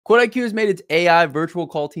QuoteIQ has made its AI virtual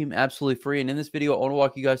call team absolutely free. And in this video, I want to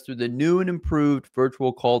walk you guys through the new and improved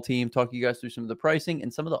virtual call team, talk you guys through some of the pricing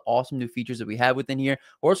and some of the awesome new features that we have within here.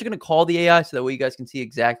 We're also going to call the AI so that way you guys can see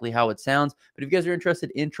exactly how it sounds. But if you guys are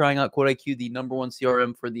interested in trying out QuoteIQ, the #1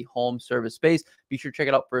 CRM for the home service space, be sure to check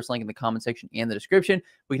it out. First link in the comment section and the description.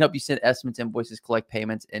 We can help you send estimates, invoices, collect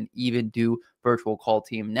payments, and even do virtual call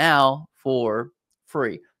team now for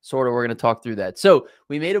free. We're going to talk through that. So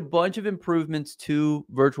we made a bunch of improvements to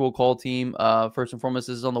virtual call team. First and foremost,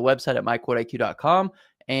 this is on the website at myquoteiq.com.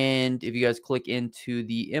 And if you guys click into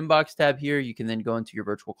the inbox tab here, you can then go into your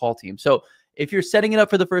virtual call team. So if you're setting it up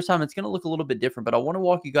for the first time, it's going to look a little bit different, but I want to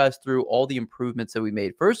walk you guys through all the improvements that we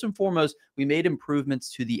made. First and foremost, we made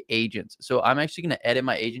improvements to the agents. So I'm actually going to edit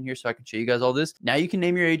my agent here so I can show you guys all this. Now you can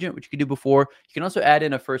name your agent, which you could do before. You can also add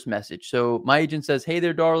in a first message. So my agent says, "Hey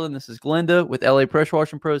there, darling. This is Glenda with LA Pressure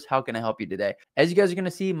Washing Pros. How can I help you today?" As you guys are going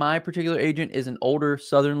to see, my particular agent is an older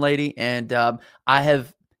Southern lady, and I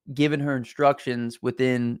have given her instructions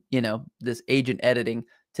within, this agent editing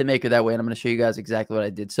to make her that way. And I'm going to show you guys exactly what I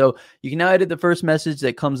did. So you can now edit the first message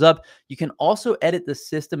that comes up. You can also edit the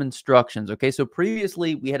system instructions. Okay. So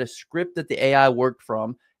previously we had a script that the AI worked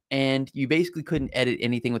from, and you basically couldn't edit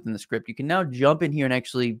anything within the script. You can now jump in here and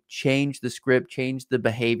actually change the script, change the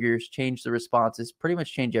behaviors, change the responses, pretty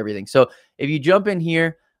much change everything. So if you jump in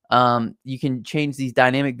here, you can change these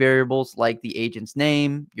dynamic variables like the agent's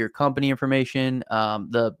name, your company information,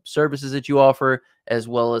 the services that you offer, as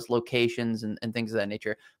well as locations and things of that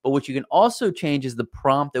nature. But what you can also change is the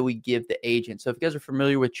prompt that we give the agent. So if you guys are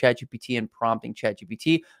familiar with ChatGPT and prompting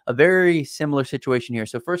ChatGPT, a very similar situation here.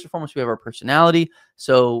 So first and foremost, we have our personality.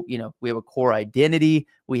 So, we have a core identity,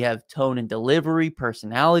 we have tone and delivery,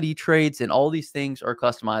 personality traits, and all these things are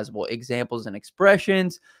customizable. Examples and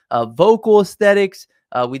expressions, vocal aesthetics.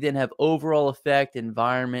 We then have overall effect,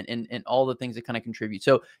 environment, and all the things that kind of contribute.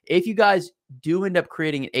 So if you guys do end up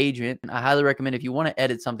creating an agent, I highly recommend, if you want to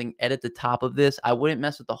edit something, edit the top of this. I wouldn't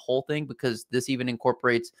mess with the whole thing because this even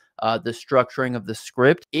incorporates the structuring of the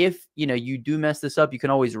script. If you do mess this up, you can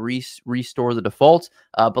always restore the defaults.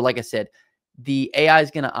 But like I said, the AI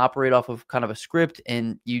is going to operate off of kind of a script,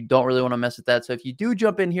 and you don't really want to mess with that. So if you do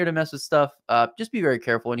jump in here to mess with stuff, just be very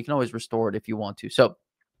careful, and you can always restore it if you want to. So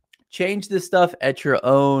change this stuff at your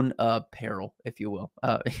own peril, if you will.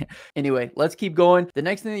 Anyway, let's keep going. The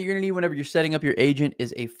next thing that you're going to need whenever you're setting up your agent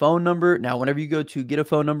is a phone number. Now, whenever you go to get a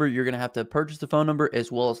phone number, you're going to have to purchase the phone number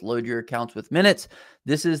as well as load your accounts with minutes.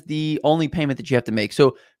 This is the only payment that you have to make.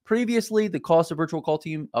 So previously, the cost of virtual call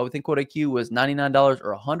team within QuoteIQ was $99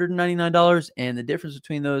 or $199. And the difference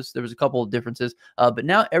between those, there was a couple of differences. But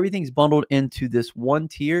now everything's bundled into this one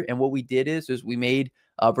tier. And what we did is we made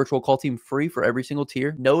virtual call team free for every single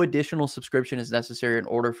tier. No additional subscription is necessary in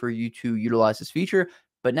order for you to utilize this feature.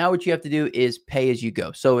 But now what you have to do is pay as you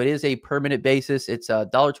go. So it is a per minute basis. It's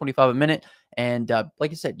 $1.25 a minute. And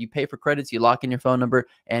like I said, you pay for credits, you lock in your phone number,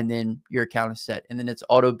 and then your account is set. And then it's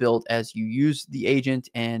auto billed as you use the agent.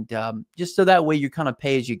 And just so that way you kind of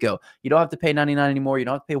pay as you go. You don't have to pay $99 anymore. You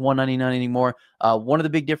don't have to pay $199 anymore. One of the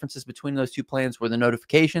big differences between those two plans were the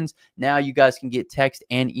notifications. Now you guys can get text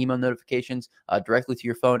and email notifications directly to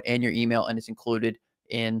your phone and your email, and it's included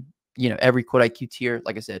in every QuoteIQ tier.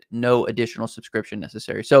 Like I said, no additional subscription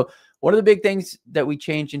necessary. So one of the big things that we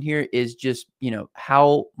changed in here is just,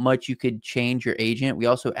 how much you could change your agent. We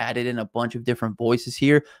also added in a bunch of different voices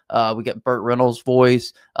here. We got Burt Reynolds'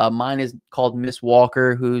 voice. Mine is called Miss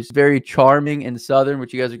Walker, who's very charming and Southern,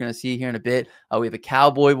 which you guys are going to see here in a bit. We have a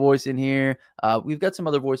cowboy voice in here. We've got some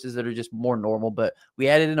other voices that are just more normal, but we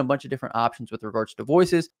added in a bunch of different options with regards to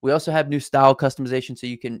voices. We also have new style customization, so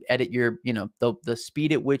you can edit your, the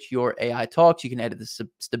speed at which your AI talks. You can edit the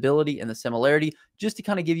stability and the similarity, just to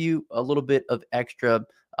kind of give you a little bit of extra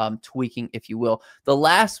tweaking, if you will. The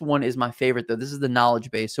last one is my favorite, though. This is the knowledge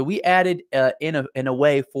base. So we added in a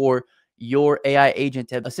way for your AI agent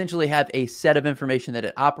to essentially have a set of information that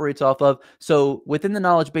it operates off of. So within the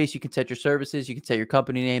knowledge base, you can set your services, you can set your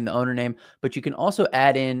company name, the owner name, but you can also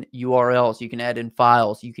add in URLs, you can add in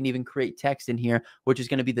files, you can even create text in here, which is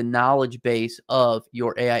going to be the knowledge base of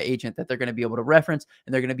your AI agent that they're going to be able to reference,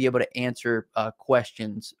 and they're going to be able to answer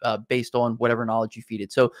questions based on whatever knowledge you feed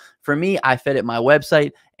it. So for me, I fed it my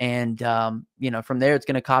website, and from there, it's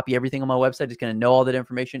going to copy everything on my website. It's going to know all that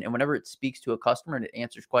information. And whenever it speaks to a customer and it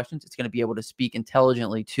answers questions, it's going to be able to speak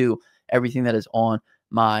intelligently to everything that is on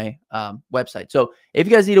my website. So if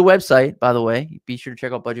you guys need a website, by the way, be sure to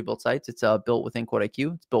check out Budget Built Sites. It's built within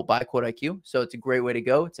QuoteIQ. It's built by QuoteIQ. So it's a great way to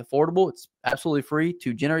go. It's affordable. It's absolutely free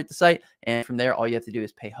to generate the site. And from there, all you have to do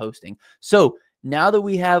is pay hosting. So Now that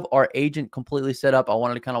we have our agent completely set up, I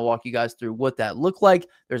wanted to kind of walk you guys through what that looked like.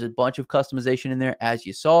 There's a bunch of customization in there, as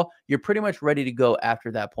you saw. You're pretty much ready to go after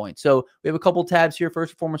that point. So we have a couple tabs here.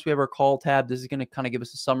 First and foremost, we have our call tab. This is going to kind of give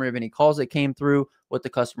us a summary of any calls that came through, what the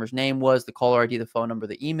customer's name was, the caller ID, the phone number,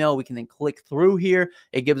 the email. We can then click through here.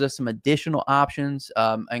 It gives us some additional options,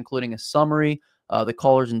 including a summary, the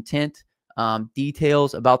caller's intent,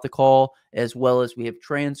 details about the call, as well as we have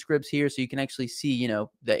transcripts here. So you can actually see, you know,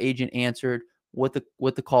 the agent answered, what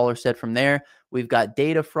the caller said from there. We've got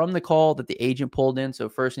data from the call that the agent pulled in. So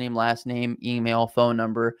first name, last name, email, phone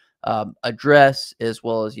number, address, as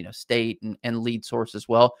well as, you know, state and lead source as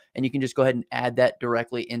well. And you can just go ahead and add that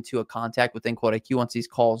directly into a contact within QuoteIQ once these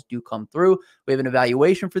calls do come through. We have an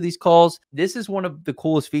evaluation for these calls. This is one of the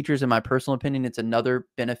coolest features in my personal opinion. It's another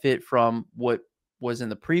benefit from what was in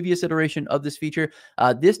the previous iteration of this feature.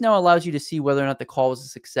 This now allows you to see whether or not the call was a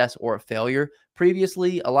success or a failure.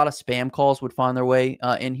 Previously, a lot of spam calls would find their way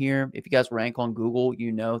in here. If you guys rank on Google,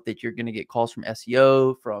 you know that you're going to get calls from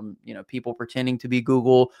SEO, from, you know, people pretending to be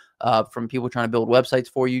Google, from people trying to build websites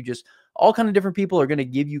for you. Just all kind of different people are going to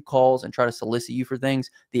give you calls and try to solicit you for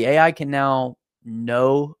things. The AI can now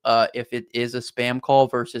know if it is a spam call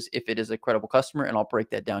versus if it is a credible customer, and I'll break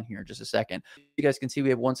that down here in just a second. You guys can see we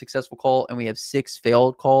have one successful call and we have 6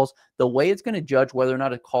 failed calls. The way it's going to judge whether or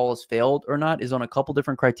not a call is failed or not is on a couple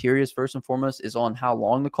different criteria. First and foremost is on how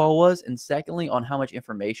long the call was, and secondly on how much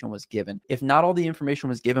information was given. If not all the information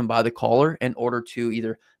was given by the caller in order to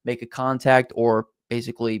either make a contact or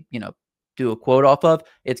basically, you know, do a quote off of,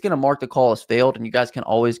 it's going to mark the call as failed. And you guys can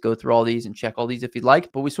always go through all these and check all these if you'd like,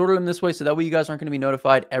 but we sorted them this way so that way you guys aren't going to be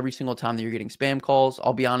notified every single time that you're getting spam calls.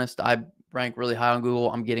 I'll be honest, I rank really high on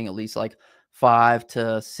Google. I'm getting at least like 5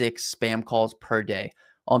 to 6 spam calls per day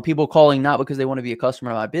on people calling, not because they want to be a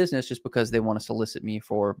customer of my business, just because they want to solicit me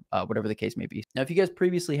for whatever the case may be. Now, if you guys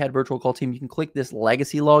previously had virtual call team, you can click this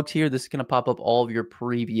legacy logs here. This is going to pop up all of your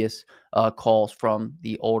previous calls from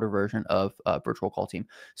the older version of virtual call team.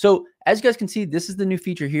 So as you guys can see, this is the new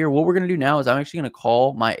feature here. What we're going to do now is I'm actually going to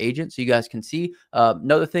call my agent so you guys can see.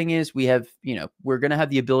 Another thing is we have, you know, we're going to have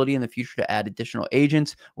the ability in the future to add additional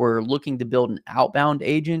agents. We're looking to build an outbound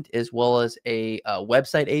agent as well as a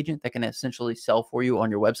website agent that can essentially sell for you on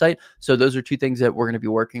your website. So those are 2 things that we're going to be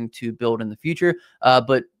working to build in the future.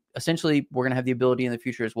 But essentially, we're going to have the ability in the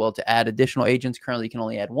future as well to add additional agents. Currently, you can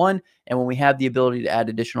only add 1. And when we have the ability to add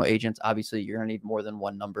additional agents, obviously, you're going to need more than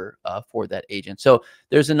 1 number for that agent. So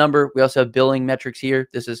there's a number. We also have billing metrics here.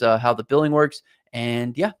 This is how the billing works.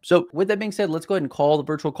 And yeah, so with that being said, let's go ahead and call the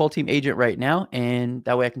virtual call team agent right now. And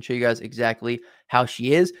that way I can show you guys exactly how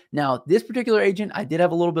she is. Now, this particular agent, I did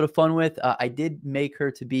have a little bit of fun with. I did make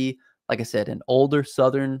her to be, like I said, an older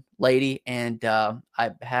Southern lady. And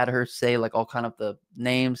I had her say like all kind of the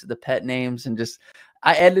names, the pet names, and just,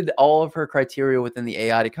 I added all of her criteria within the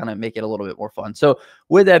AI to kind of make it a little bit more fun. So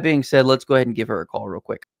with that being said, let's go ahead and give her a call real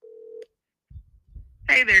quick.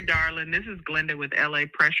 Hey there, darling. This is Glenda with LA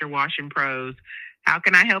Pressure Washing Pros. How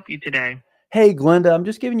can I help you today? Hey, Glenda, I'm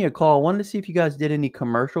just giving you a call. I wanted to see if you guys did any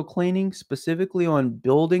commercial cleaning, specifically on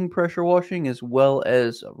building pressure washing as well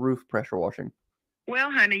as roof pressure washing.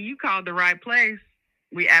 Well, honey, you called the right place.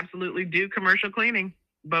 We absolutely do commercial cleaning.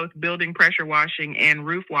 Both building pressure washing and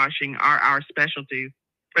roof washing are our specialties.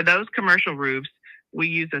 For those commercial roofs, we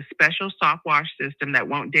use a special soft wash system that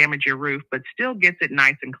won't damage your roof, but still gets it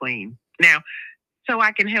nice and clean. Now, so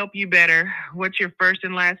I can help you better, what's your first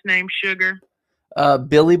and last name, Sugar?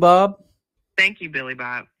 Billy Bob. Thank you, Billy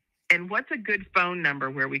Bob. And what's a good phone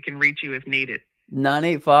number where we can reach you if needed?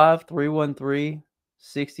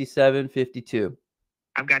 985-313-6752.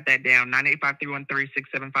 I've got that down,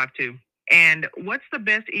 985-313-6752. And what's the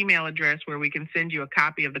best email address where we can send you a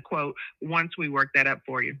copy of the quote once we work that up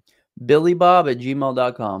for you?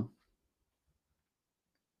 BillyBob@gmail.com.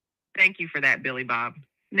 Thank you for that, Billy Bob.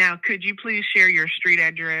 Now, could you please share your street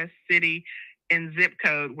address, city, and zip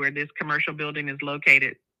code where this commercial building is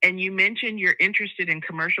located? And you mentioned you're interested in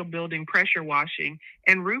commercial building pressure washing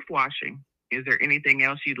and roof washing. Is there anything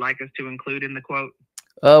else you'd like us to include in the quote?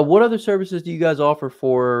 What other services do you guys offer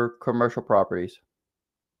for commercial properties?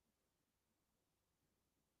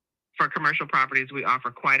 For commercial properties, we offer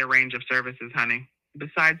quite a range of services, honey.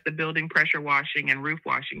 Besides the building pressure washing and roof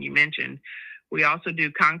washing you mentioned, we also do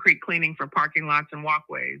concrete cleaning for parking lots and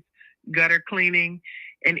walkways, gutter cleaning,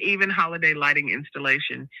 and even holiday lighting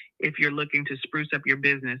installation if you're looking to spruce up your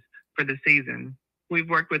business for the season. We've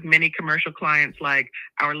worked with many commercial clients like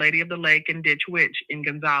Our Lady of the Lake and Ditch Witch in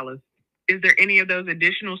Gonzales. Is there any of those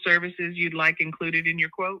additional services you'd like included in your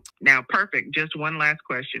quote? Now, perfect. Just one last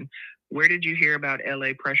question. Where did you hear about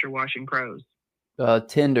LA Pressure Washing Pros?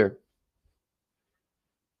 Tinder.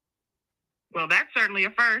 Well, that's certainly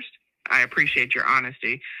a first. I appreciate your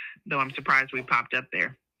honesty, though I'm surprised we popped up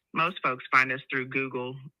there. Most folks find us through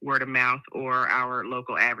Google, word of mouth, or our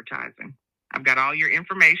local advertising. I've got all your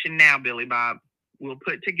information now, Billy Bob. We'll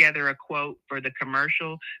put together a quote for the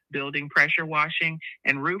commercial building pressure washing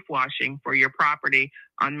and roof washing for your property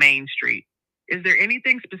on Main Street. Is there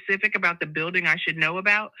anything specific about the building I should know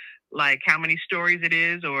about, like how many stories it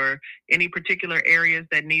is or any particular areas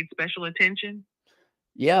that need special attention?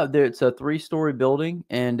 Yeah, it's a 3-story building,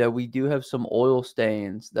 and we do have some oil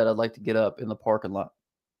stains that I'd like to get up in the parking lot.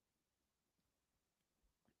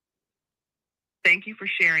 Thank you for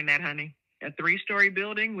sharing that, honey. A 3-story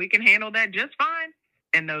building, we can handle that just fine.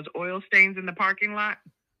 And those oil stains in the parking lot,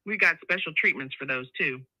 we got special treatments for those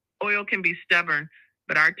too. Oil can be stubborn,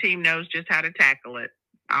 but our team knows just how to tackle it.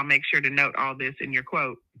 I'll make sure to note all this in your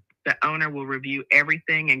quote. The owner will review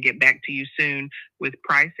everything and get back to you soon with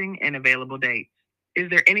pricing and available dates. Is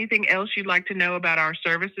there anything else you'd like to know about our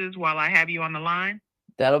services while I have you on the line?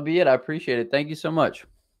 That'll be it. I appreciate it. Thank you so much.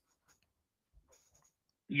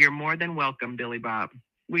 You're more than welcome, Billy Bob.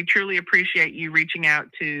 We truly appreciate you reaching out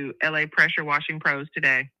to LA Pressure Washing Pros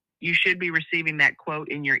today. You should be receiving that quote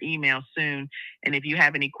in your email soon. And if you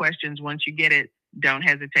have any questions once you get it, don't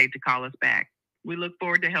hesitate to call us back. We look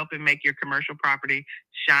forward to helping make your commercial property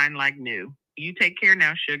shine like new. You take care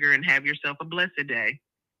now, sugar, and have yourself a blessed day.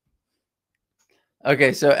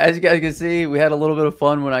 Okay, so as you guys can see, we had a little bit of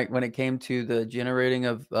fun when it came to the generating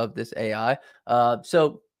of this AI.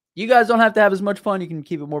 So you guys don't have to have as much fun. You can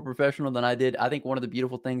keep it more professional than I did. I think one of the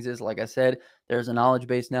beautiful things is, like I said, there's a knowledge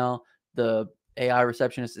base now. The AI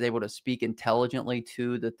receptionist is able to speak intelligently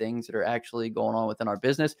to the things that are actually going on within our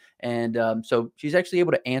business. And so she's actually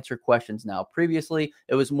able to answer questions now. Previously,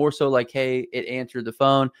 it was more so like, hey, it answered the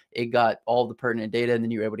phone, it got all the pertinent data, and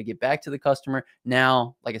then you were able to get back to the customer.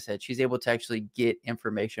 Now, like I said, she's able to actually get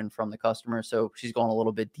information from the customer. So she's going a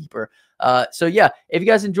little bit deeper. So yeah, if you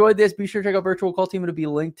guys enjoyed this, be sure to check out Virtual Call Team. It'll be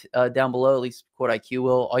linked down below, at least QuoteIQ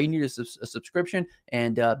will. All you need is a subscription,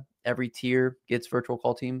 and every tier gets Virtual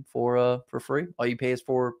Call Team for free. All you pay is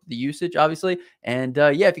for the usage, obviously. And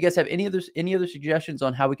yeah, if you guys have any other suggestions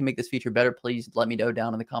on how we can make this feature better, please let me know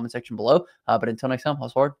down in the comment section below. But until next time,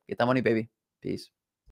 hustle hard, get that money, baby. Peace.